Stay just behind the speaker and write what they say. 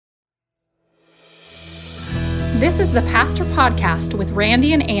This is the Pastor Podcast with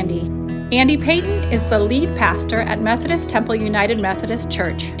Randy and Andy. Andy Payton is the lead pastor at Methodist Temple United Methodist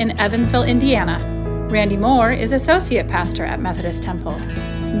Church in Evansville, Indiana. Randy Moore is associate pastor at Methodist Temple.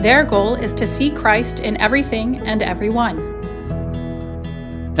 Their goal is to see Christ in everything and everyone.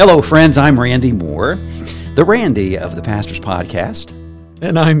 Hello, friends. I'm Randy Moore, the Randy of the Pastor's Podcast.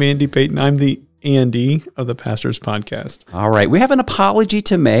 And I'm Andy Payton. I'm the Andy of the Pastor's Podcast. All right. We have an apology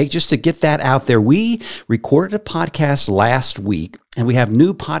to make, just to get that out there. We recorded a podcast last week, and we have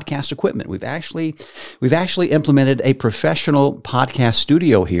new podcast equipment. We've actually implemented a professional podcast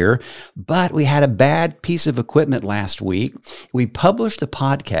studio here, but we had a bad piece of equipment last week. We published the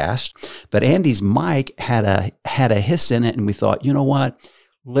podcast, but Andy's mic had a hiss in it, and we thought, you know what?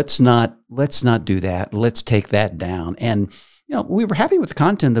 Let's not do that. Let's take that down. And we were happy with the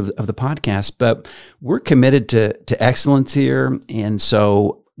content of the podcast, but we're committed to excellence here. And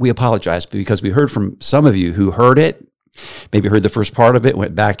so we apologize because we heard from some of you who heard it, maybe heard the first part of it,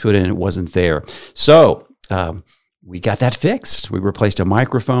 went back to it, and it wasn't there. So we got that fixed. We replaced a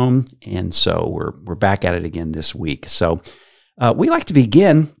microphone, and so we're back at it again this week. So we like to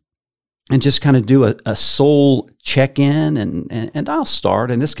begin and just kind of do a soul check-in, and I'll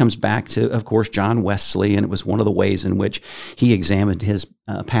start. And this comes back to, of course, John Wesley, and it was one of the ways in which he examined his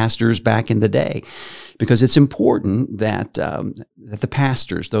pastors back in the day, because it's important that the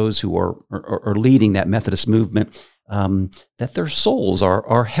pastors, those who are leading that Methodist movement, that their souls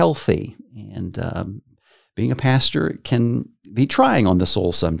are healthy. And being a pastor can be trying on the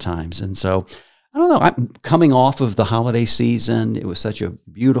soul sometimes, and so I don't know. I'm coming off of the holiday season. It was such a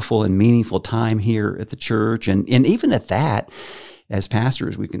beautiful and meaningful time here at the church. And even at that, as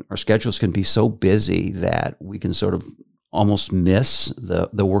pastors, our schedules can be so busy that we can sort of almost miss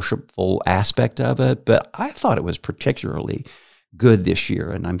the worshipful aspect of it. But I thought it was particularly good this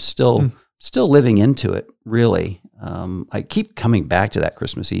year, and I'm still living into it, really. I keep coming back to that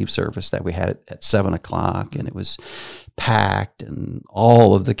Christmas Eve service that we had at 7 o'clock, and it was packed and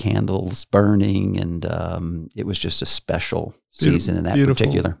all of the candles burning, and it was just a special season in that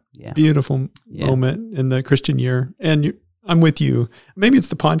particular. Yeah. Beautiful moment in the Christian year. And I'm with you. Maybe it's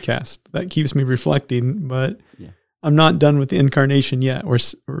the podcast that keeps me reflecting, but I'm not done with the incarnation yet. We're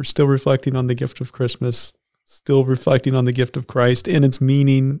still reflecting on the gift of Christmas, still reflecting on the gift of Christ and its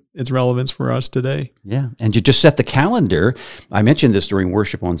meaning, its relevance for us today. Yeah, and you just set the calendar. I mentioned this during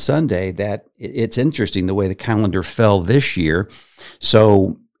worship on Sunday, that it's interesting the way the calendar fell this year.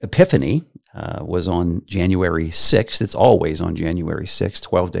 So Epiphany was on January 6th. It's always on January 6th,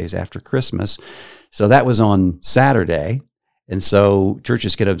 12 days after Christmas. So that was on Saturday. And so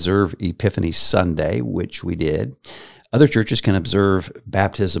churches could observe Epiphany Sunday, which we did. Other churches can observe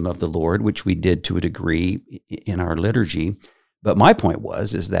baptism of the Lord, which we did to a degree in our liturgy. But my point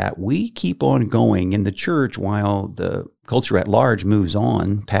is that we keep on going in the church while the culture at large moves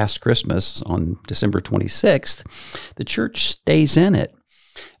on past Christmas on December 26th. The church stays in it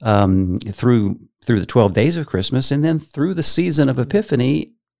through the 12 days of Christmas, and then through the season of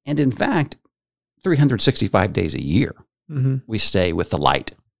Epiphany, and in fact, 365 days a year. Mm-hmm. We stay with the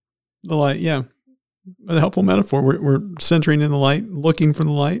light. The light, yeah. A helpful metaphor. We're centering in the light, looking for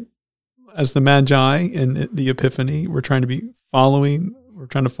the light as the Magi in the Epiphany. We're trying to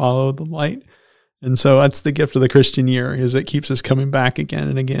follow the light. And so that's the gift of the Christian year, is it keeps us coming back again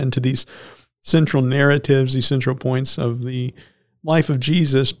and again to these central narratives, these central points of the life of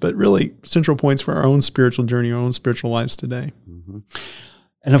Jesus, but really central points for our own spiritual journey, our own spiritual lives today. Mm-hmm.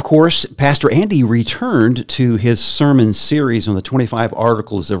 And of course, Pastor Andy returned to his sermon series on the 25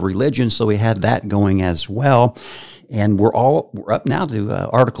 Articles of Religion, so we had that going as well. And we're up now to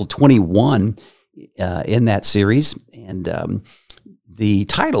Article 21 in that series. And the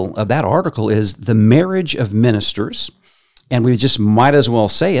title of that article is The Marriage of Ministers. And we just might as well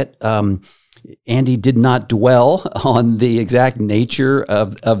say it. Andy did not dwell on the exact nature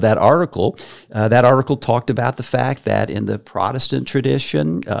of that article. That article talked about the fact that in the Protestant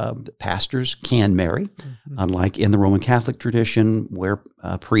tradition, pastors can marry, unlike in the Roman Catholic tradition, where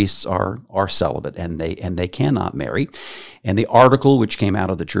priests are celibate and they cannot marry. And the article, which came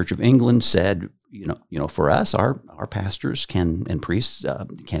out of the Church of England, said, for us, our pastors and priests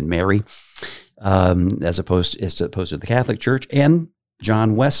can marry, as opposed to the Catholic Church. And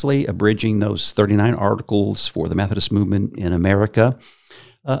John Wesley, abridging those 39 articles for the Methodist movement in America,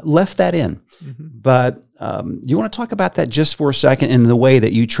 left that in. Mm-hmm. But you want to talk about that just for a second, and the way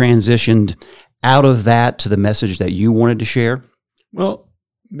that you transitioned out of that to the message that you wanted to share? Well,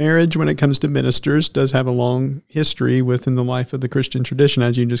 marriage, when it comes to ministers, does have a long history within the life of the Christian tradition,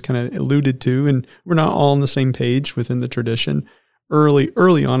 as you just kind of alluded to, and we're not all on the same page within the tradition.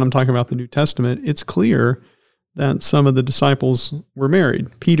 Early on, I'm talking about the New Testament, it's clear that some of the disciples were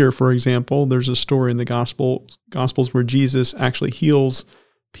married. Peter, for example, there's a story in the Gospels where Jesus actually heals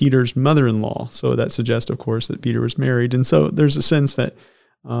Peter's mother-in-law. So that suggests, of course, that Peter was married. And so there's a sense that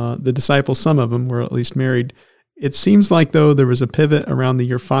the disciples, some of them were at least married. It seems like, though, there was a pivot around the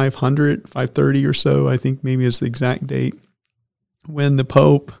year 500, 530 or so, I think maybe is the exact date, when the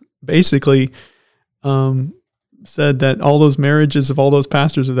Pope basically said that all those marriages of all those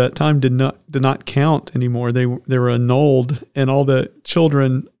pastors of that time did not count anymore. They were annulled, and all the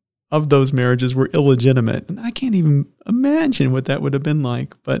children of those marriages were illegitimate. And I can't even imagine what that would have been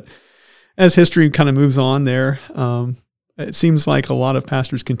like. But as history kind of moves on there, it seems like a lot of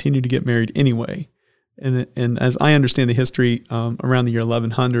pastors continue to get married anyway. And as I understand the history, around the year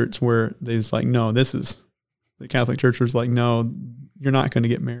 1100s, where they was like, no, the Catholic Church was like, no, you're not going to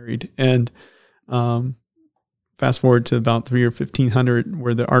get married. And fast forward to about 3 or 1500,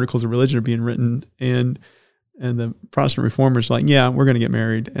 where the Articles of Religion are being written, and the Protestant Reformers are like, yeah, we're going to get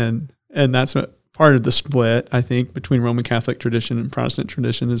married. And that's part of the split, I think, between Roman Catholic tradition and Protestant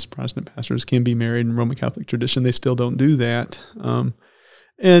tradition, is Protestant pastors can be married. In Roman Catholic tradition, they still don't do that.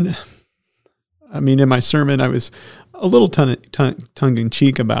 And I mean, in my sermon, I was a little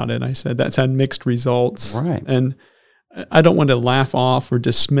tongue-in-cheek about it. I said that's had mixed results. Right. And I don't want to laugh off or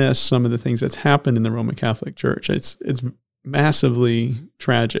dismiss some of the things that's happened in the Roman Catholic Church. It's massively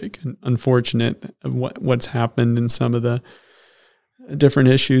tragic and unfortunate of what's happened, and some of the different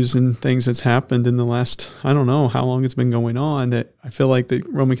issues and things that's happened in the last, I don't know how long it's been going on, that I feel like the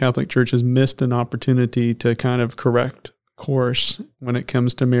Roman Catholic Church has missed an opportunity to kind of correct course when it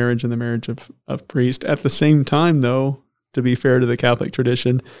comes to marriage and the marriage of priests. At the same time, though, to be fair to the Catholic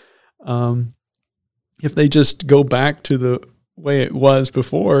tradition, if they just go back to the way it was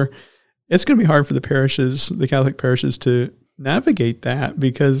before, it's going to be hard for the Catholic parishes, to navigate that,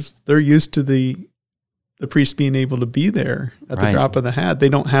 because they're used to the priest being able to be there at the drop of the hat. They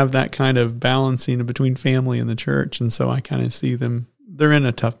don't have that kind of balancing between family and the church. And so I kind of see they're in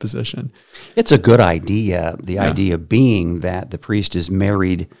a tough position. It's a good idea. The idea being that the priest is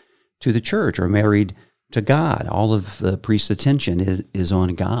married to the church or married to God. All of the priest's attention is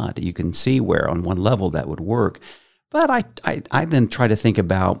on God. You can see where on one level that would work. But I then try to think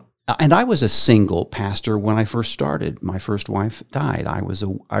about, and I was a single pastor when I first started. My first wife died. I was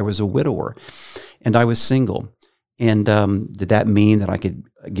a widower, and I was single. And did that mean that I could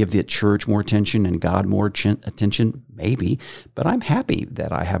give the church more attention and God more attention? Maybe. But I'm happy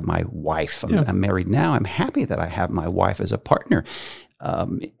that I have my wife. I'm married now. I'm happy that I have my wife as a partner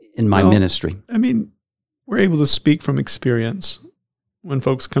in my ministry. I mean, we're able to speak from experience. When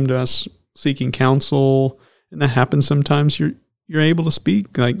folks come to us seeking counsel, and that happens sometimes, you're able to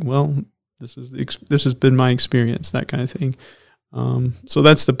speak like, well, this has been my experience, that kind of thing. So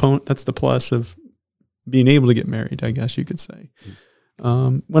that's the plus of being able to get married, I guess you could say.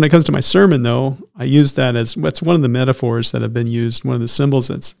 When it comes to my sermon, though, I use that as what's one of the metaphors that have been used, one of the symbols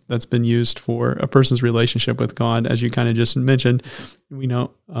that's been used for a person's relationship with God. As you kind of just mentioned, we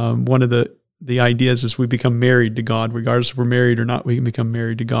know one of the ideas is we become married to God, regardless if we're married or not. We can become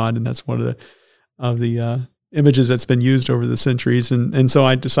married to God, and that's one of the images that's been used over the centuries. And so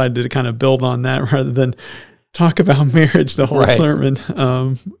I decided to kind of build on that rather than talk about marriage the whole sermon,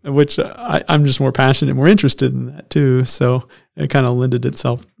 which I'm just more passionate, more interested in that too. So it kind of lended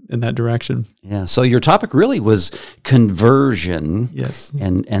itself in that direction. Yeah. So your topic really was conversion. Yes.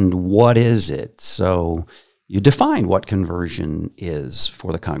 And what is it? So you define what conversion is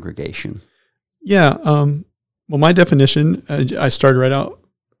for the congregation. Yeah. Well, my definition, I started right out.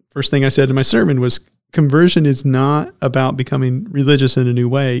 First thing I said in my sermon was conversion is not about becoming religious in a new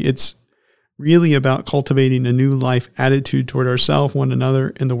way. It's really about cultivating a new life attitude toward ourselves, one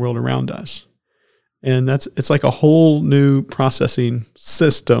another, and the world around us. And it's like a whole new processing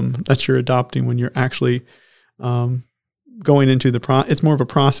system that you're adopting when you're actually going into it's more of a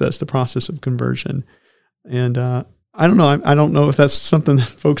process, the process of conversion. And I don't know. I don't know if that's something that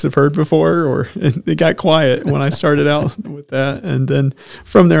folks have heard before, or it got quiet when I started out with that. And then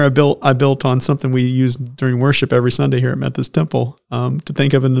from there, I built on something we use during worship every Sunday here at Methodist Temple, to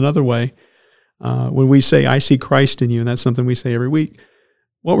think of it another way. When we say, I see Christ in you, and that's something we say every week,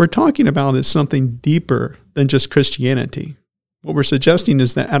 what we're talking about is something deeper than just Christianity. What we're suggesting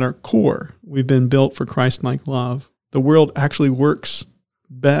is that at our core, we've been built for Christ-like love. The world actually works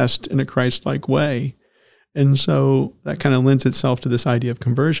best in a Christ-like way. And so that kind of lends itself to this idea of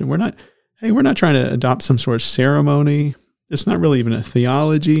conversion. We're not trying to adopt some sort of ceremony. It's not really even a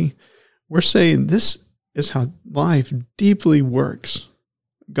theology. We're saying this is how life deeply works.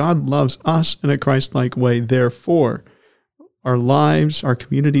 God loves us in a Christ-like way. Therefore, our lives, our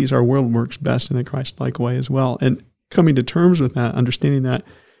communities, our world works best in a Christ-like way as well. And coming to terms with that, understanding that,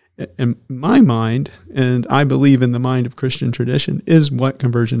 in my mind, and I believe in the mind of Christian tradition, is what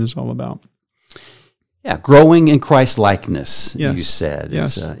conversion is all about. Yeah, growing in Christ-likeness, Yes. you said.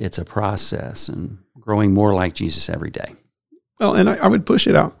 Yes. It's a process, and growing more like Jesus every day. Well, and I would push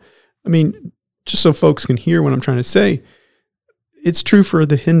it out. I mean, just so folks can hear what I'm trying to say, it's true for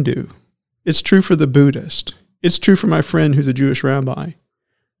the Hindu. It's true for the Buddhist. It's true for my friend who's a Jewish rabbi.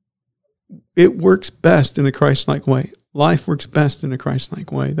 It works best in a Christ-like way. Life works best in a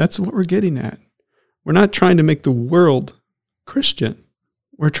Christ-like way. That's what we're getting at. We're not trying to make the world Christian.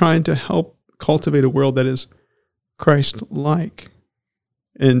 We're trying to help cultivate a world that is Christ-like.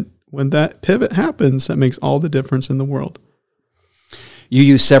 And when that pivot happens, that makes all the difference in the world. You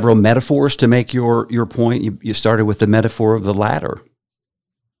use several metaphors to make your point. You started with the metaphor of the ladder.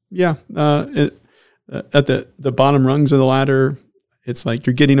 Yeah. At the bottom rungs of the ladder, it's like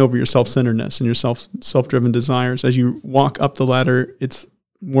you're getting over your self-centeredness and your self-driven desires. As you walk up the ladder, it's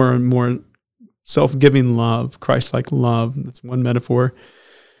more and more self-giving love, Christ-like love. That's one metaphor.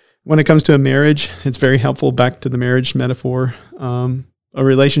 When it comes to a marriage, it's very helpful, back to the marriage metaphor. A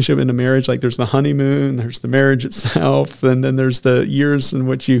relationship in a marriage, like there's the honeymoon, there's the marriage itself, and then there's the years in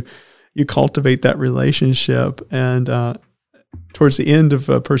which you cultivate that relationship. And towards the end of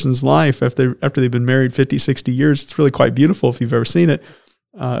a person's life, after they've been married 50, 60 years, it's really quite beautiful if you've ever seen it.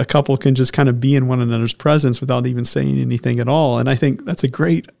 A couple can just kind of be in one another's presence without even saying anything at all. And I think that's a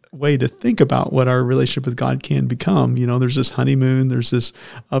great way to think about what our relationship with God can become. You know, there's this honeymoon, there's this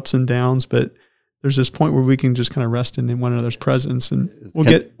ups and downs, but there's this point where we can just kind of rest in one another's presence, and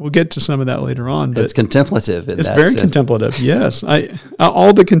we'll get to some of that later on. But it's contemplative. It's very contemplative. Yes,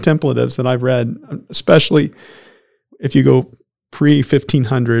 all the contemplatives that I've read, especially if you go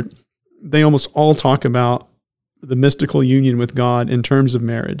pre-1500, they almost all talk about the mystical union with God in terms of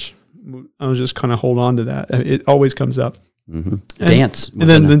marriage. I'll just kind of hold on to that. It always comes up. Mm-hmm. Dance, and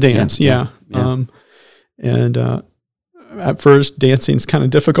then the dance. Yeah. At first, dancing's kind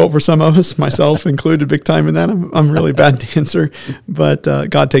of difficult for some of us, myself included, big time in that. I'm a really bad dancer, but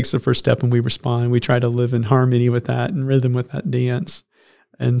God takes the first step and we respond. We try to live in harmony with that and rhythm with that dance.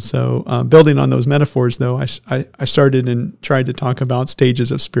 And so building on those metaphors, though, I started and tried to talk about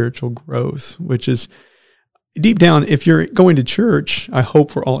stages of spiritual growth, which is deep down, if you're going to church, I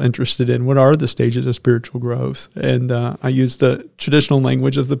hope we're all interested in what are the stages of spiritual growth. And I use the traditional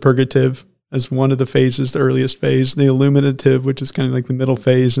language of the purgative as one of the phases, the earliest phase, the illuminative, which is kind of like the middle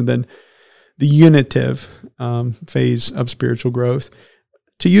phase, and then the unitive phase of spiritual growth.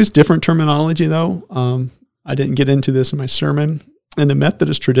 To use different terminology, though, I didn't get into this in my sermon. In the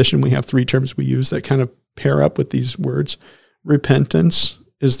Methodist tradition, we have three terms we use that kind of pair up with these words. Repentance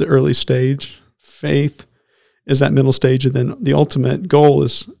is the early stage. Faith is that middle stage. And then the ultimate goal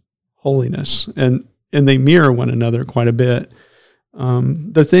is holiness. And they mirror one another quite a bit.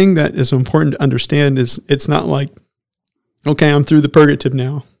 The thing that is important to understand is it's not like, okay, I'm through the purgative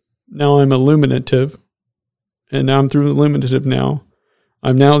now. Now I'm illuminative. And now I'm through the illuminative now.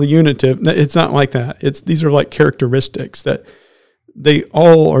 I'm now the unitive. It's not like that. These are like characteristics that they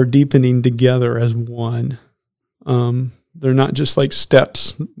all are deepening together as one. They're not just like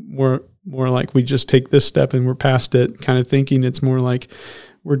steps, more like we just take this step and we're past it kind of thinking. It's more like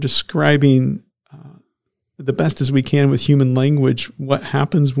we're describing the best as we can with human language what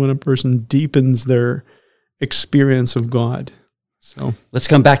happens when a person deepens their experience of God. So let's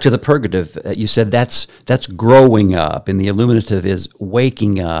come back to the purgative. You said that's growing up, and the illuminative is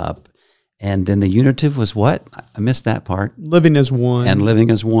waking up. And then the unitive was what? I missed that part. Living as one. And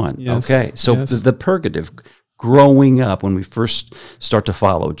living as one. Yes, okay. So yes. The purgative, growing up when we first start to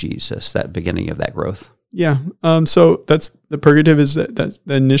follow Jesus, that beginning of that growth. Yeah. So that's the purgative is that's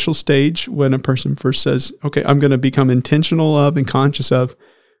the initial stage when a person first says, okay, I'm going to become intentional of and conscious of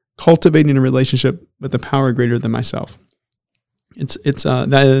cultivating a relationship with a power greater than myself. It's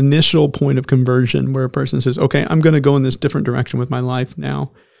that initial point of conversion where a person says, okay, I'm going to go in this different direction with my life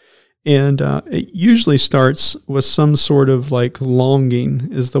now. And it usually starts with some sort of like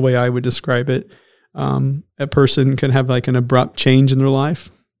longing is the way I would describe it. A person can have like an abrupt change in their life,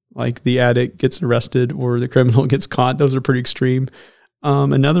 like the addict gets arrested or the criminal gets caught. Those are pretty extreme.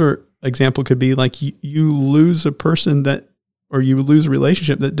 Another example could be like you lose a person or you lose a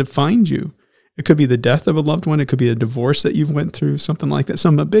relationship that defined you. It could be the death of a loved one. It could be a divorce that you've went through, something like that.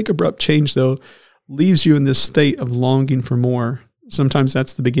 A big abrupt change, though, leaves you in this state of longing for more. Sometimes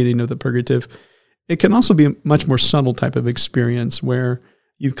that's the beginning of the purgative. It can also be a much more subtle type of experience where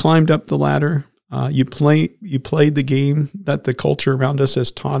you've climbed up the ladder. You played the game that the culture around us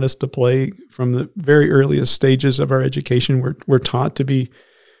has taught us to play from the very earliest stages of our education. We're taught to be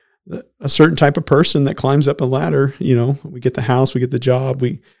a certain type of person that climbs up a ladder. We get the house, we get the job,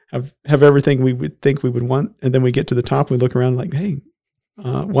 we have everything we would think we would want. And then we get to the top, we look around like, hey,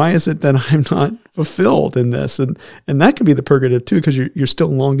 why is it that I'm not fulfilled in this? And that can be the purgative too, because you're still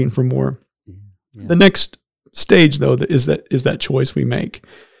longing for more. Yeah. The next stage though, is that choice we make.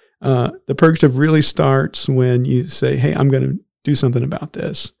 The purgative really starts when you say, hey, I'm going to do something about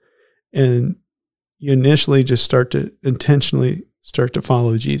this. And you initially just intentionally start to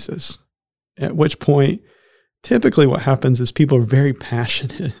follow Jesus. At which point, typically what happens is people are very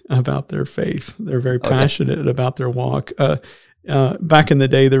passionate about their faith. They're very passionate about their walk. Back in the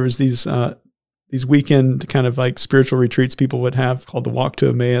day, there was these weekend kind of like spiritual retreats people would have called the Walk to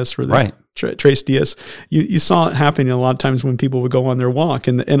Emmaus, where they Trace Diaz. You saw it happening a lot of times when people would go on their walk,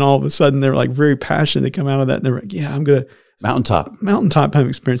 and all of a sudden they're like very passionate. They come out of that and they're like, yeah, I'm going to mountaintop type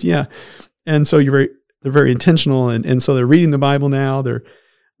experience. Yeah. And so they're very intentional. And so they're reading the Bible now.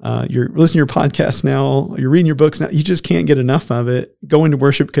 You're listening to your podcast now. You're reading your books now. You just can't get enough of it. Going to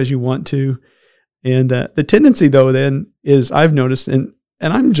worship because you want to. And the tendency though, then is I've noticed, and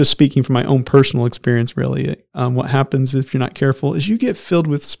I'm just speaking from my own personal experience, really. What happens if you're not careful is you get filled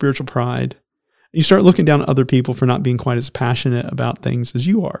with spiritual pride. You start looking down at other people for not being quite as passionate about things as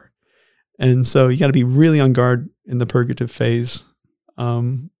you are. And so you got to be really on guard in the purgative phase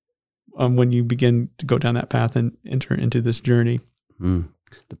when you begin to go down that path and enter into this journey. The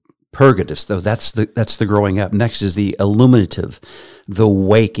purgative, though, that's the growing up. Next is the illuminative, the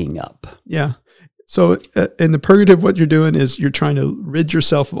waking up. Yeah. So in the purgative, what you're doing is you're trying to rid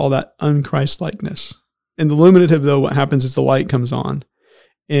yourself of all that un-Christ-likeness. In the illuminative, though, what happens is the light comes on,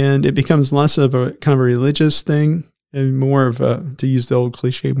 and it becomes less of a kind of a religious thing and more of a, to use the old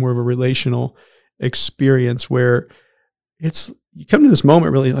cliche, more of a relational experience where you come to this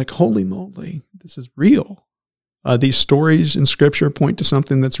moment really like, holy moly, this is real. These stories in Scripture point to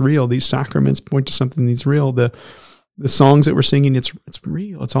something that's real. These sacraments point to something that's real. The songs that we're singing, it's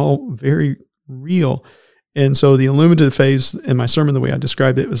real. It's all very real. And so the illuminative phase in my sermon, the way I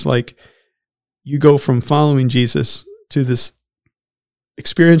described it, was like you go from following Jesus to this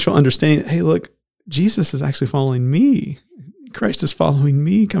experiential understanding that, hey, look, Jesus is actually following me. Christ is following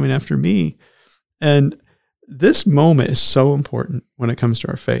me, coming after me. And this moment is so important when it comes to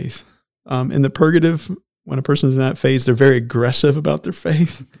our faith. In the purgative, when a person is in that phase, they're very aggressive about their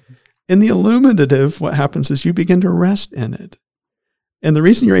faith. In the illuminative, what happens is you begin to rest in it. And the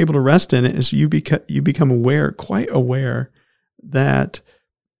reason you're able to rest in it is you become quite aware that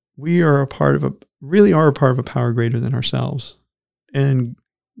we are a part of a power greater than ourselves. And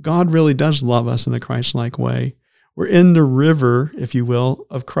God really does love us in a Christ-like way. We're in the river, if you will,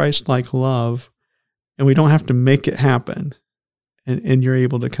 of Christ-like love, and we don't have to make it happen. And you're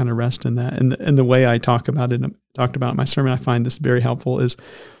able to kind of rest in that. And the way I talked about it in my sermon, I find this very helpful, is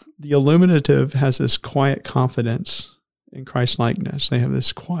the illuminative has this quiet confidence in Christ-likeness. They have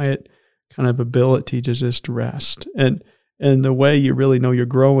this quiet kind of ability to just rest. And the way you really know you're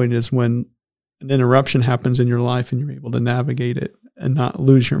growing is when an interruption happens in your life and you're able to navigate it and not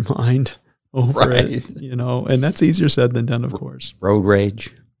lose your mind over it, and that's easier said than done, of course. Road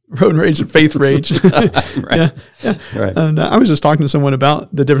rage and faith rage. Right. Yeah. Right. And I was just talking to someone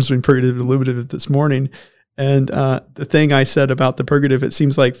about the difference between purgative and illuminative this morning. And the thing I said about the purgative, it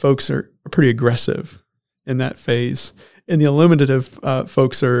seems like folks are pretty aggressive in that phase. In the illuminative,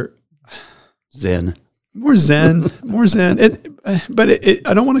 folks are Zen. More zen. But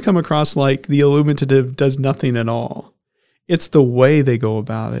I don't want to come across like the illuminative does nothing at all. It's the way they go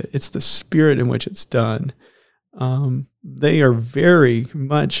about it. It's the spirit in which it's done. They are very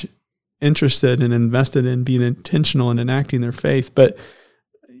much interested and invested in being intentional and enacting their faith, but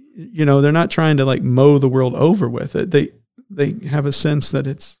they're not trying to like mow the world over with it. They have a sense that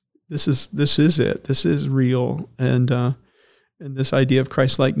this is it. This is real, and this idea of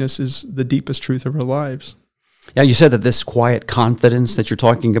Christ-likeness is the deepest truth of our lives. Yeah, you said that this quiet confidence that you're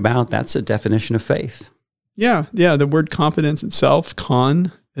talking about, that's a definition of faith. Yeah. The word confidence itself,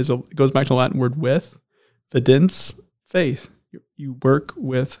 con, goes back to the Latin word with, videns, faith. You work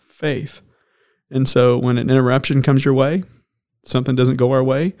with faith. And so when an interruption comes your way, something doesn't go our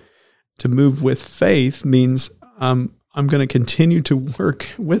way, to move with faith means I'm going to continue to work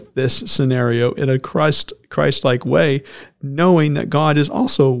with this scenario in a Christ-like way, knowing that God is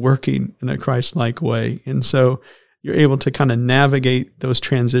also working in a Christ-like way. And so you're able to kind of navigate those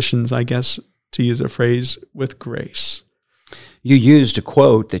transitions, I guess, to use a phrase, with grace. You used a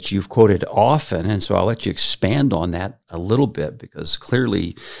quote that you've quoted often, and so I'll let you expand on that a little bit because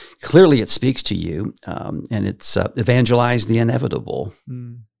clearly it speaks to you, and it's evangelize the inevitable.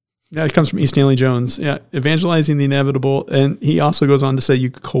 Yeah, it comes from E. Stanley Jones. Yeah, evangelizing the inevitable, and he also goes on to say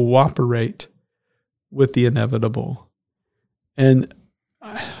you cooperate with the inevitable. And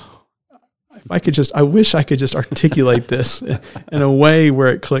I wish I could just articulate this in a way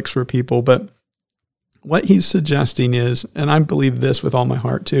where it clicks for people, but what he's suggesting is, and I believe this with all my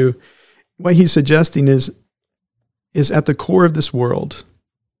heart too, what he's suggesting is at the core of this world,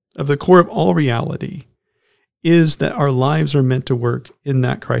 of the core of all reality, is that our lives are meant to work in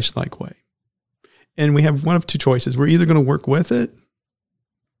that Christ-like way. And we have one of two choices. We're either going to work with it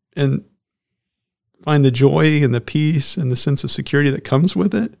and find the joy and the peace and the sense of security that comes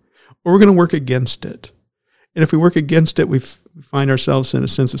with it, or we're going to work against it. And if we work against it, we find ourselves in a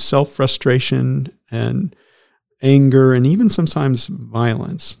sense of self-frustration and anger and even sometimes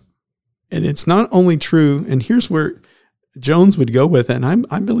violence. And it's not only true, and here's where Jones would go with it, and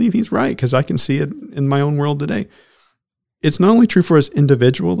I believe he's right because I can see it in my own world today. It's not only true for us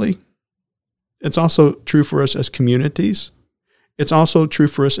individually, it's also true for us as communities. It's also true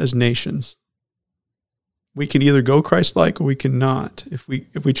for us as nations. We can either go Christ-like or we cannot. If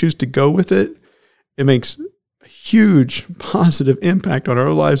we choose to go with it, it makes a huge positive impact on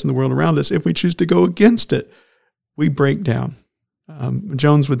our lives and the world around us. If we choose to go against it, we break down.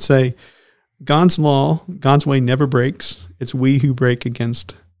 Jones would say, God's law, God's way never breaks. It's we who break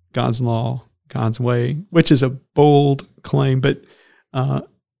against God's law, God's way, which is a bold claim. But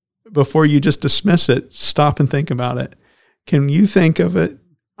before you just dismiss it, stop and think about it. Can you think of it?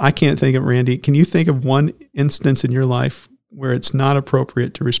 I can't think of, Randy. Can you think of one instance in your life where it's not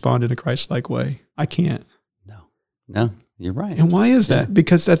appropriate to respond in a Christ-like way? I can't. No, you're right. And why is that?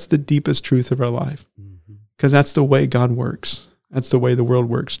 Because that's the deepest truth of our life. Because that's the way God works. That's the way the world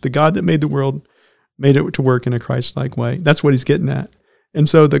works. The God that made the world made it to work in a Christ-like way. That's what he's getting at. And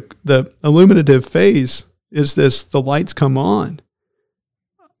so the illuminative phase is this, the lights come on.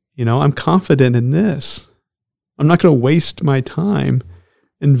 I'm confident in this. I'm not going to waste my time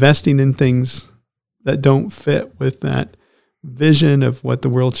investing in things that don't fit with that vision of what the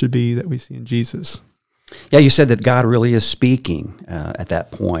world should be that we see in Jesus. Yeah, you said that God really is speaking at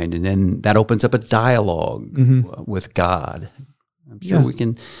that point, and then that opens up a dialogue with God. I'm sure we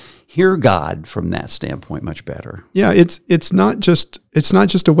can hear God from that standpoint much better. Yeah, it's not just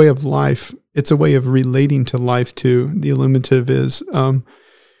a way of life; it's a way of relating to life too. The illuminative is, and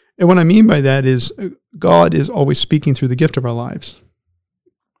what I mean by that is, God is always speaking through the gift of our lives.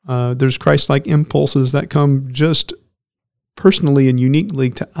 There's Christ-like impulses that come just personally and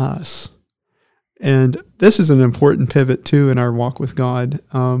uniquely to us. And this is an important pivot, too, in our walk with God.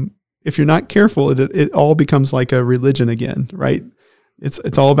 If you're not careful, it all becomes like a religion again, right?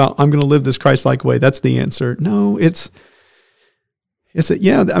 It's all about, I'm going to live this Christ-like way. That's the answer. No, that's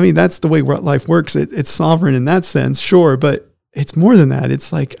the way life works. It's sovereign in that sense, sure, but it's more than that.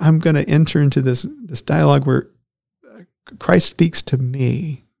 It's like, I'm going to enter into this dialogue where Christ speaks to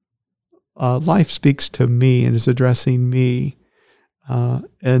me. Life speaks to me and is addressing me.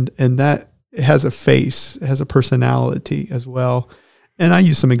 And that, it has a face, it has a personality as well. And I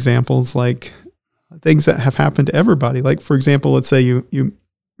use some examples like things that have happened to everybody. Like, for example, let's say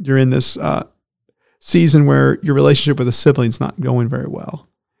you're in this season where your relationship with a sibling's not going very well.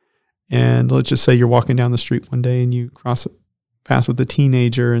 And let's just say you're walking down the street one day and you cross paths with a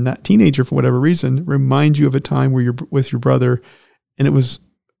teenager, and that teenager, for whatever reason, reminds you of a time where you're with your brother and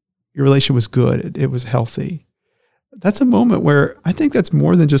your relationship was good, it was healthy. That's a moment where I think that's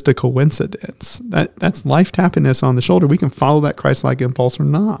more than just a coincidence. That's life tapping us on the shoulder. We can follow that Christ-like impulse or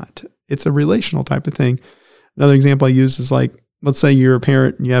not. It's a relational type of thing. Another example I use is like, let's say you're a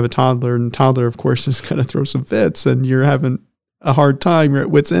parent and you have a toddler, and the toddler, of course, is going to throw some fits, and you're having a hard time. You're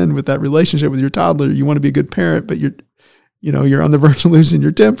at wit's end with that relationship with your toddler. You want to be a good parent, but you're on the verge of losing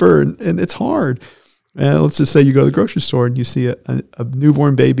your temper, and it's hard. Let's just say you go to the grocery store and you see a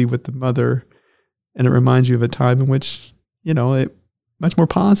newborn baby with the mother, and it reminds you of a time in which, it much more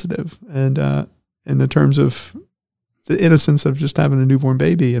positive, and in the terms of the innocence of just having a newborn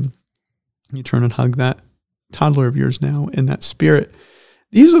baby, and you turn and hug that toddler of yours now in that spirit.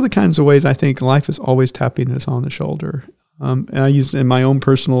 These are the kinds of ways I think life is always tapping us on the shoulder. And I use it in my own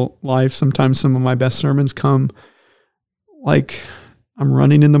personal life. Sometimes some of my best sermons come like I'm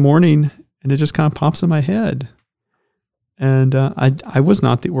running in the morning and it just kind of pops in my head. And I was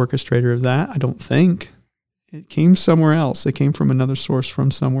not the orchestrator of that, I don't think. It came somewhere else. It came from another source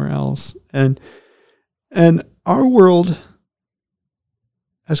from somewhere else. And our world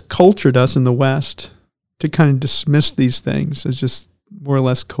has cultured us in the West to kind of dismiss these things as just more or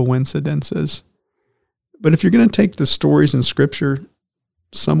less coincidences. But if you're going to take the stories in Scripture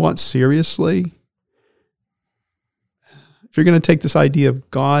somewhat seriously, if you're going to take this idea of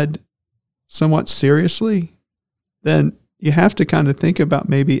God somewhat seriously, then you have to kind of think about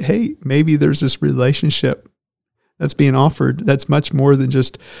maybe there's this relationship that's being offered that's much more than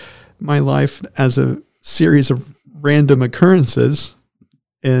just my life as a series of random occurrences.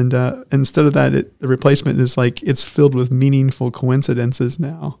 And instead of that, the replacement is like it's filled with meaningful coincidences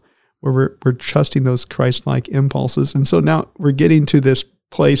now, where we're trusting those Christ-like impulses. And so now we're getting to this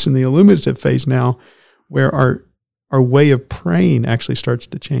place in the illuminative phase now where our way of praying actually starts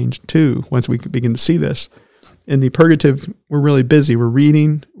to change too, once we begin to see this. In the purgative, we're really busy. We're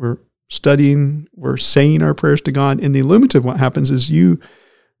reading, we're studying, we're saying our prayers to God. In the illuminative, what happens is you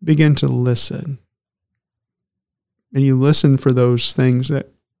begin to listen. And you listen for those things that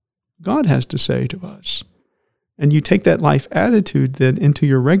God has to say to us. And you take that life attitude then into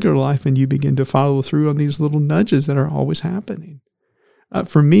your regular life, and you begin to follow through on these little nudges that are always happening.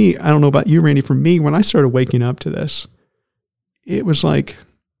 For me, I don't know about you, Randy, for me, when I started waking up to this, it was like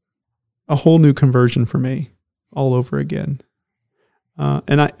a whole new conversion for me all over again.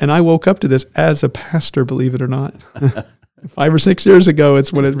 And I woke up to this as a pastor, believe it or not. 5 or 6 years ago,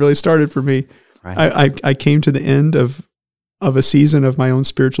 it's when it really started for me. Right. I came to the end of a season of my own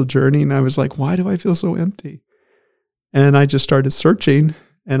spiritual journey, and I was like, why do I feel so empty? And I just started searching,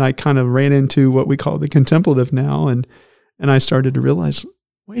 and I kind of ran into what we call the contemplative now, and I started to realize,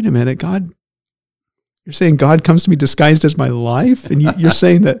 wait a minute, God, you're saying God comes to me disguised as my life, and you're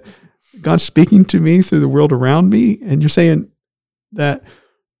saying that God's speaking to me through the world around me, and you're saying that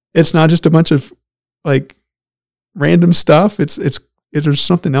it's not just a bunch of like random stuff, there's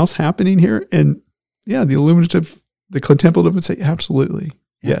something else happening here. And yeah, the illuminative, the contemplative would say, absolutely.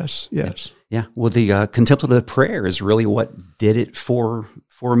 Yeah. Yes. Yeah. Well, the contemplative prayer is really what did it for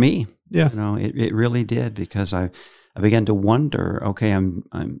me. Yeah. It really did, because I began to wonder, okay, I'm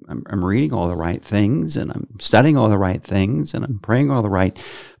reading all the right things, and I'm studying all the right things, and I'm praying all the right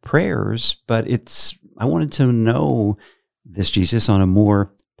prayers, but I wanted to know this Jesus on a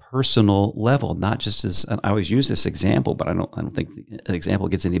more personal level, not just as, I always use this example, but I don't think an example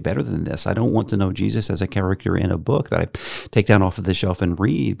gets any better than this. I don't want to know Jesus as a character in a book that I take down off of the shelf and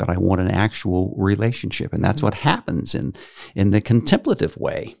read, but I want an actual relationship. And that's what happens in the contemplative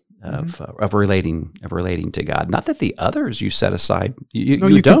way of relating to God. Not that the others you set aside,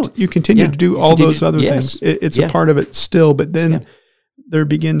 you don't. You continue to do all those other things. It's a part of it still, but then there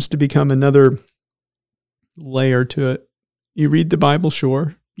begins to become another layer to it. You read the Bible,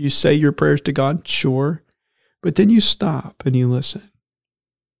 sure. You say your prayers to God, sure. But then you stop and you listen.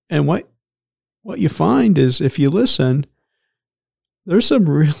 And what you find is, if you listen, there's some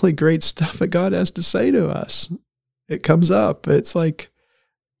really great stuff that God has to say to us. It comes up. It's like,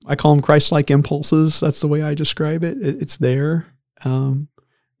 I call them Christ-like impulses. That's the way I describe it. It's there. And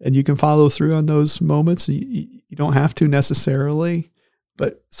you can follow through on those moments. You don't have to necessarily,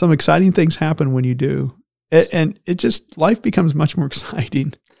 but some exciting things happen when you do. And it just, life becomes much more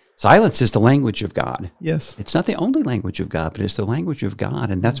exciting. Silence is the language of God. Yes. It's not the only language of God, but it's the language of God.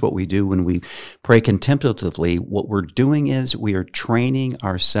 And that's what we do when we pray contemplatively. What we're doing is we are training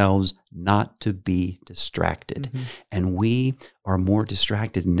ourselves not to be distracted. Mm-hmm. And we are more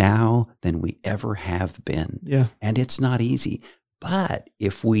distracted now than we ever have been. Yeah. And it's not easy. But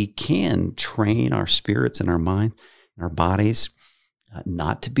if we can train our spirits and our mind and our bodies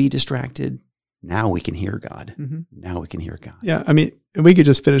not to be distracted, now we can hear God. Mm-hmm. Now we can hear God. Yeah. I mean, we could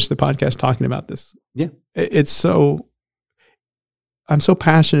just finish the podcast talking about this. Yeah. I'm so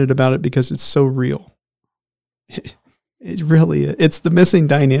passionate about it because it's so real. It really is. It's the missing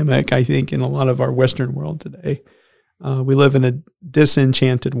dynamic, I think, in a lot of our Western world today. We live in a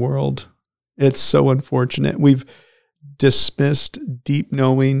disenchanted world. It's so unfortunate. We've dismissed deep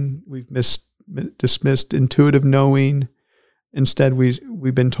knowing. We've dismissed intuitive knowing. Instead,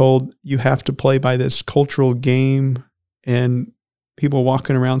 we've been told you have to play by this cultural game, and people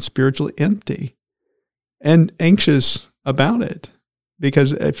walking around spiritually empty and anxious about it.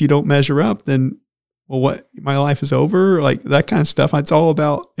 Because if you don't measure up, then, well, what, my life is over? Like that kind of stuff. It's all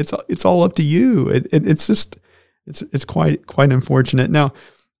about, it's all up to you. It's quite unfortunate. Now,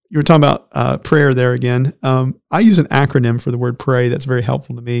 you were talking about prayer there again. I use an acronym for the word pray that's very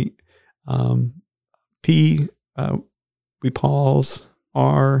helpful to me. P, we pause.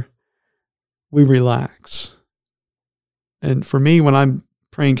 R, we relax. And for me, when I'm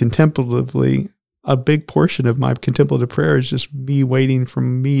praying contemplatively, a big portion of my contemplative prayer is just me waiting for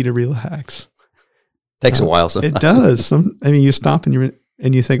me to relax. Takes a while. It does. You stop and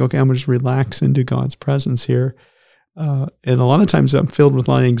and you think, okay, I'm going to just relax into God's presence here. And a lot of times I'm filled with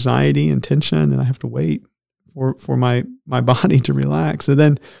a lot of anxiety and tension, and I have to wait for my body to relax. And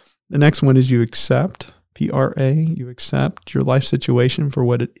then the next one is you accept, PRA, you accept your life situation for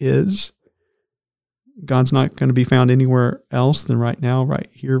what it is. God's not going to be found anywhere else than right now, right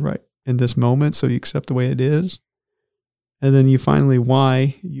here, right in this moment. So you accept the way it is. And then you finally,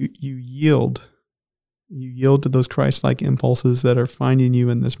 why? You yield. You yield to those Christ-like impulses that are finding you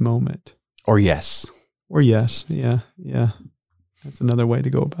in this moment. Or yes. Or yes. Yeah. That's another way to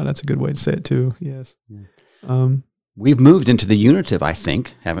go about it. That's a good way to say it too. Yes. Yeah. We've moved into the unitive, I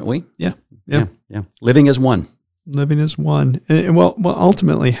think, haven't we? Yeah. Living as one. Living as one. And what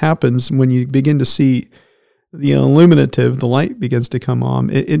ultimately happens when you begin to see the illuminative, the light begins to come on,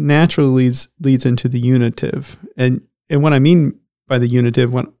 it naturally leads into the unitive. And what I mean by the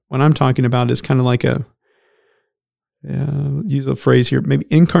unitive, what I'm talking about is kind of like use a phrase here, maybe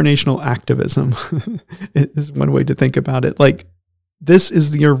incarnational activism is one way to think about it. Like, this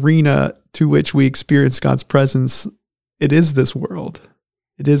is the arena to which we experience God's presence. It is this world.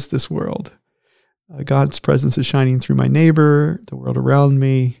 God's presence is shining through my neighbor, the world around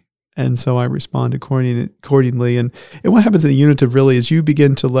me, and so I respond accordingly. And what happens in the unitive really is you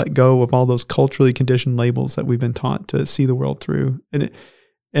begin to let go of all those culturally conditioned labels that we've been taught to see the world through. And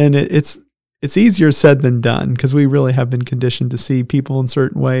it's easier said than done, because we really have been conditioned to see people in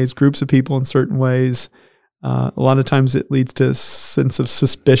certain ways, groups of people in certain ways. A lot of times it leads to a sense of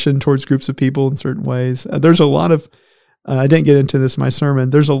suspicion towards groups of people in certain ways. There's a lot of, I didn't get into this in my sermon,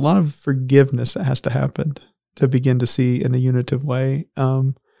 there's a lot of forgiveness that has to happen to begin to see in a unitive way.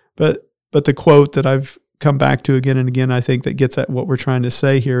 But the quote that I've come back to again and again, I think that gets at what we're trying to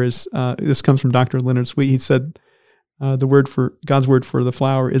say here is, this comes from Dr. Leonard Sweet. He said, God's word for the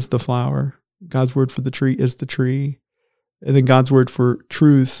flower is the flower. God's word for the tree is the tree. And then God's word for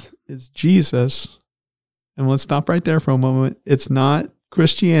truth is Jesus. And let's stop right there for a moment. It's not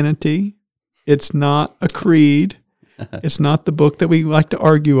Christianity. It's not a creed. It's not the book that we like to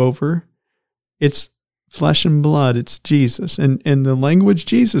argue over. It's flesh and blood. It's Jesus. And the language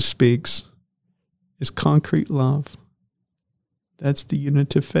Jesus speaks is concrete love. That's the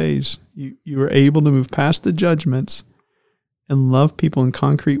unitive phase. You are able to move past the judgments and love people in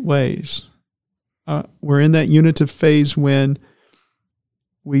concrete ways. We're in that unitive phase when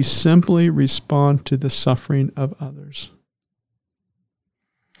we simply respond to the suffering of others.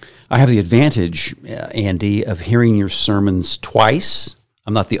 I have the advantage, Andy, of hearing your sermons twice.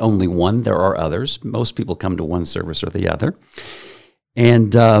 I'm not the only one. There are others. Most people come to one service or the other.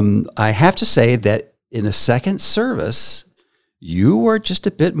 And I have to say that in the second service, you were just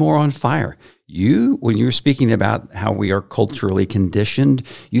a bit more on fire. When you were speaking about how we are culturally conditioned,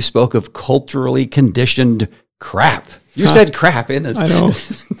 you spoke of culturally conditioned crap. You said crap in this. I know.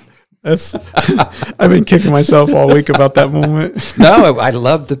 I've been kicking myself all week about that moment. No, I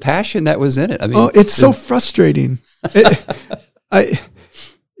love the passion that was in it. I mean, it's so frustrating.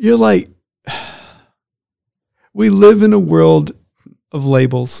 You're like, we live in a world of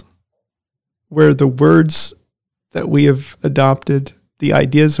labels where the words that we have adopted, the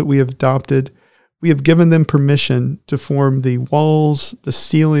ideas that we have adopted, we have given them permission to form the walls, the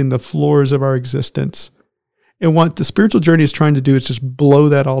ceiling, the floors of our existence. And what the spiritual journey is trying to do is just blow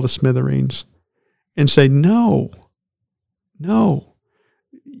that all to smithereens and say, no,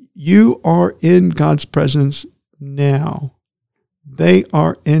 you are in God's presence now. They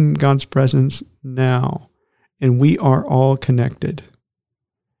are in God's presence now. And we are all connected.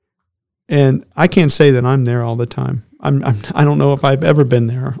 And I can't say that I'm there all the time. I don't know if I've ever been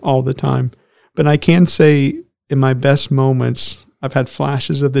there all the time. But I can say in my best moments, I've had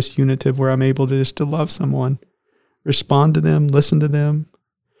flashes of this unitive where I'm able to just to love someone, respond to them, listen to them.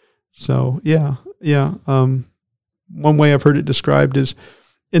 So yeah. One way I've heard it described is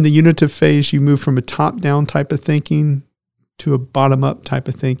in the unitive phase, you move from a top-down type of thinking to a bottom-up type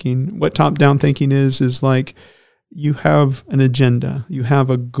of thinking. What top-down thinking is like you have an agenda, you have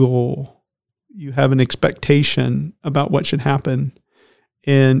a goal, you have an expectation about what should happen,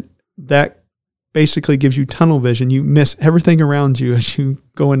 and that basically gives you tunnel vision. You miss everything around you as you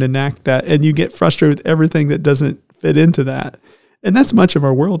go and enact that, and you get frustrated with everything that doesn't fit into that. And that's much of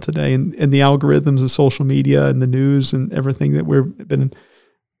our world today, and the algorithms of social media and the news and everything that we've been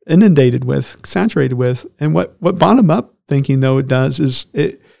inundated with, saturated with. And what bottom-up thinking, though, it does is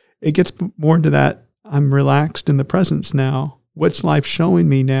it gets more into that, I'm relaxed in the presence now. What's life showing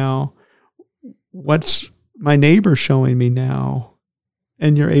me now? What's my neighbor showing me now?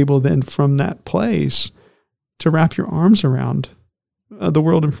 And you're able then from that place to wrap your arms around the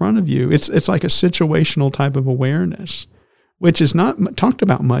world in front of you. It's like a situational type of awareness which is not talked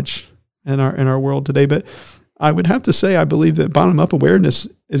about much in our world today. But I would have to say, I believe that bottom-up awareness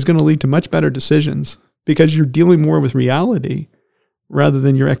is going to lead to much better decisions because you're dealing more with reality rather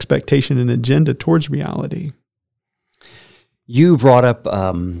than your expectation and agenda towards reality. You brought up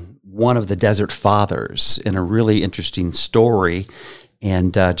one of the Desert Fathers in a really interesting story.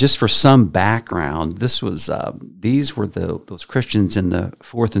 And just for some background, these were those Christians in the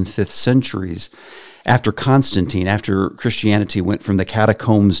 4th and 5th centuries after Constantine, after Christianity went from the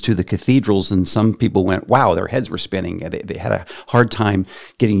catacombs to the cathedrals, and some people went, wow, their heads were spinning. They had a hard time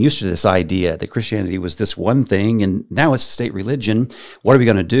getting used to this idea that Christianity was this one thing, and now it's state religion. What are we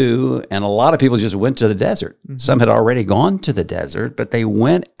going to do? And a lot of people just went to the desert. Mm-hmm. Some had already gone to the desert, but they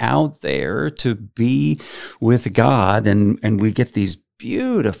went out there to be with God, and we get these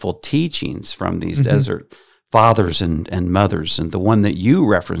beautiful teachings from these desert fathers and mothers, and the one that you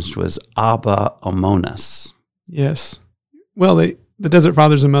referenced was Abba Omonas. Yes. Well, the Desert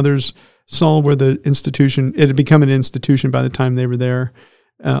Fathers and Mothers saw where the institution, it had become an institution by the time they were there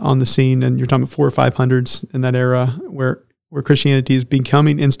on the scene, and you're talking about 400s or 500s in that era where Christianity is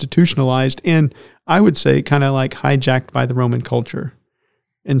becoming institutionalized, and I would say kind of like hijacked by the Roman culture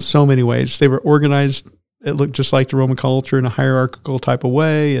in so many ways. They were organized, it looked just like the Roman culture in a hierarchical type of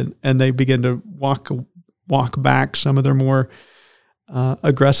way, and they began to walk back some of their more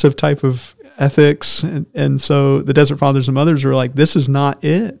aggressive type of ethics. And so the Desert Fathers and Mothers were like, this is not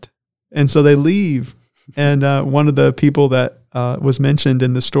it. And so they leave. And one of the people that was mentioned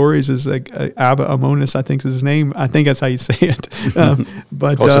in the stories is Abba Omonas, I think is his name. I think that's how you say it.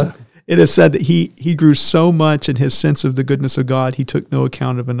 But it is said that he grew so much in his sense of the goodness of God, he took no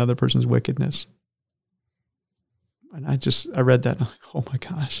account of another person's wickedness. And I read that and I'm like, oh my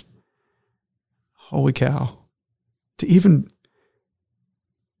gosh. Holy cow. To even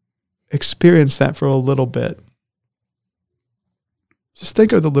experience that for a little bit. Just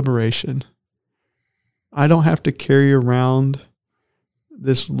think of the liberation. I don't have to carry around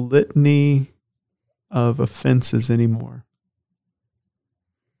this litany of offenses anymore.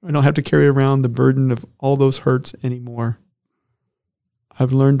 I don't have to carry around the burden of all those hurts anymore.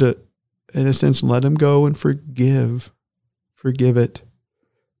 I've learned to, in a sense, let them go and forgive it.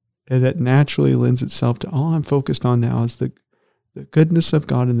 And it naturally lends itself to all I'm focused on now is the goodness of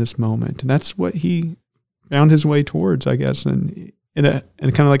God in this moment. And that's what he found his way towards, I guess, and in a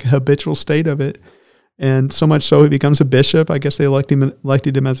kind of like a habitual state of it. And so much so he becomes a bishop. I guess they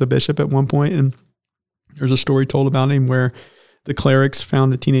elected him as a bishop at one point. And there's a story told about him where the clerics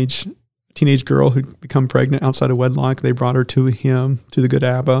found a teenage girl who'd become pregnant outside of wedlock. They brought her to him, to the good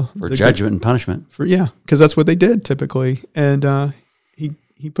Abba. For judgment and punishment. Because that's what they did typically. And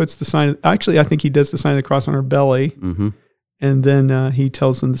he puts the sign, actually I think he does the sign of the cross on her belly. Mm-hmm. And then he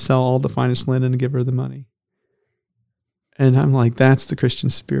tells them to sell all the finest linen and give her the money. And I'm like, that's the Christian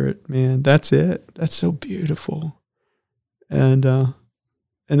spirit, man. That's it. That's so beautiful. And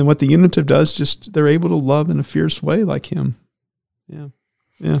then what the unitive does, just they're able to love in a fierce way like him. Yeah.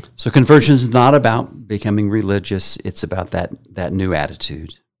 Yeah. So conversion is not about becoming religious. It's about that new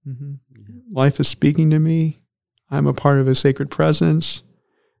attitude. Mm-hmm. Life is speaking to me. I'm a part of a sacred presence.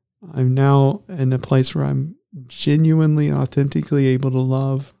 I'm now in a place where I'm genuinely, authentically able to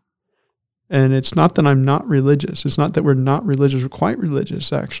love. And it's not that I'm not religious. It's not that we're not religious. We're quite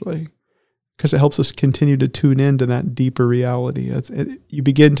religious, actually, because it helps us continue to tune into that deeper reality. You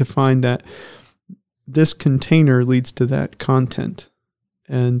begin to find that this container leads to that content.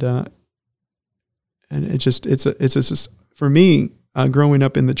 And it's just for me, growing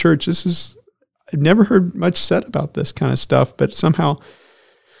up in the church, I've never heard much said about this kind of stuff, but somehow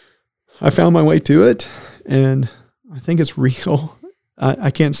I found my way to it, and I think it's real.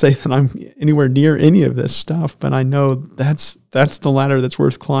 I can't say that I'm anywhere near any of this stuff, but I know that's the ladder that's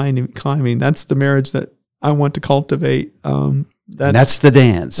worth climbing. That's the marriage that I want to cultivate. That's the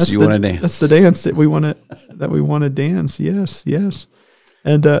dance you want to dance. That's the dance that we want to dance. Yes, yes.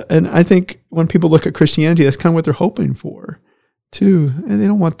 And I think when people look at Christianity, that's kind of what they're hoping for, too. And they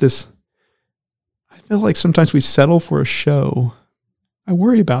don't want this. I feel like sometimes we settle for a show. I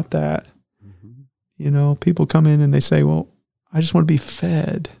worry about that. Mm-hmm. People come in and they say, well, I just want to be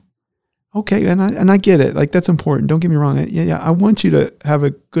fed. Okay, and I get it. Like, that's important. Don't get me wrong. Yeah, I want you to have a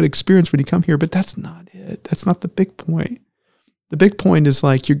good experience when you come here, but that's not it. That's not the big point. The big point is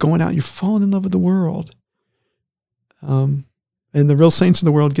like you're going out, you're falling in love with the world. And the real saints of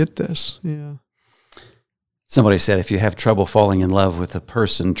the world get this. Yeah. Somebody said if you have trouble falling in love with a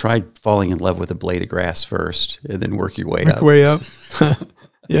person, try falling in love with a blade of grass first and then work your way up.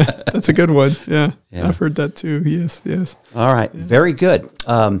 Yeah, that's a good one. Yeah, I've heard that too. Yes. All right, very good.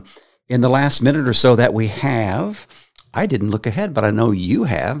 In the last minute or so that we have, I didn't look ahead, but I know you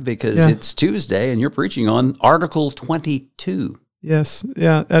have because Yeah. it's Tuesday and you're preaching on Article 22. Yes.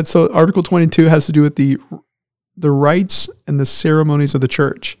 Yeah. And so Article 22 has to do with the rites and the ceremonies of the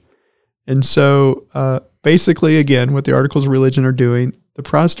church. And so basically, again, what the Articles of Religion are doing, the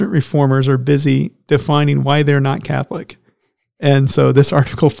Protestant reformers are busy defining why they're not Catholic. And so this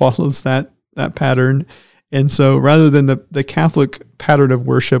article follows that pattern. And so rather than the Catholic pattern of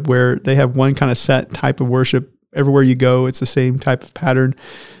worship where they have one kind of set type of worship, everywhere you go, it's the same type of pattern,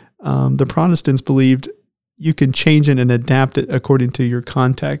 the Protestants believed you can change it and adapt it according to your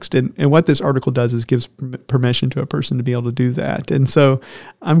context. And what this article does is gives permission to a person to be able to do that. And so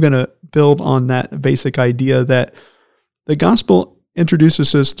I'm going to build on that basic idea that the gospel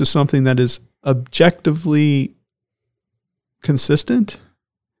introduces us to something that is objectively consistent,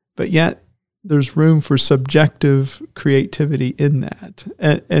 but yet there's room for subjective creativity in that.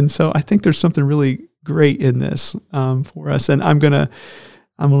 And so I think there's something really great in this for us. And I'm going to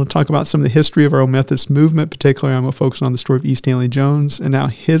talk about some of the history of our own Methodist movement. Particularly, I'm going to focus on the story of E. Stanley Jones and how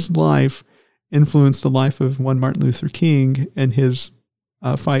his life influenced the life of one Martin Luther King and his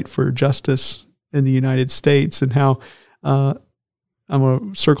fight for justice in the United States, and how I'm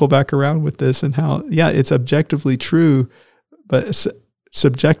going to circle back around with this and how, it's objectively true, but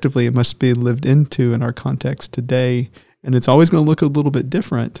subjectively it must be lived into in our context today. And it's always going to look a little bit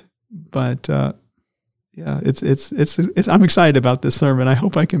different, but it's I'm excited about this sermon. I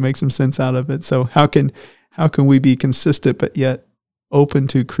hope I can make some sense out of it. So how can we be consistent but yet open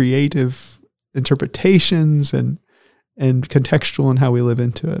to creative interpretations and contextual in how we live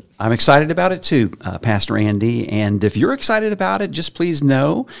into it? I'm excited about it too, Pastor Andy. And if you're excited about it, just please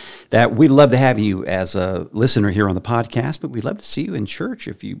know that we'd love to have you as a listener here on the podcast, but we'd love to see you in church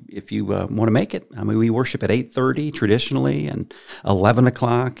if you want to make it. I mean, we worship at 8:30 traditionally and 11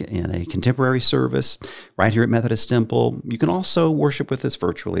 o'clock in a contemporary service right here at Methodist Temple. You can also worship with us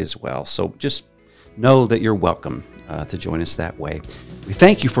virtually as well. So just know that you're welcome to join us that way. We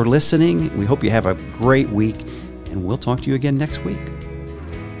thank you for listening. We hope you have a great week. And we'll talk to you again next week.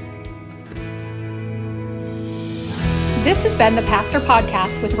 This has been the Pastor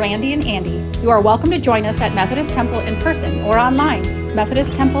Podcast with Randy and Andy. You are welcome to join us at Methodist Temple in person or online.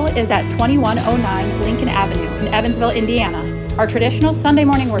 Methodist Temple is at 2109 Lincoln Avenue in Evansville, Indiana. Our traditional Sunday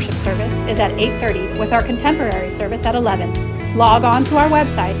morning worship service is at 8:30 with our contemporary service at 11. Log on to our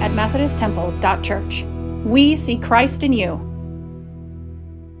website at methodisttemple.church. We see Christ in you.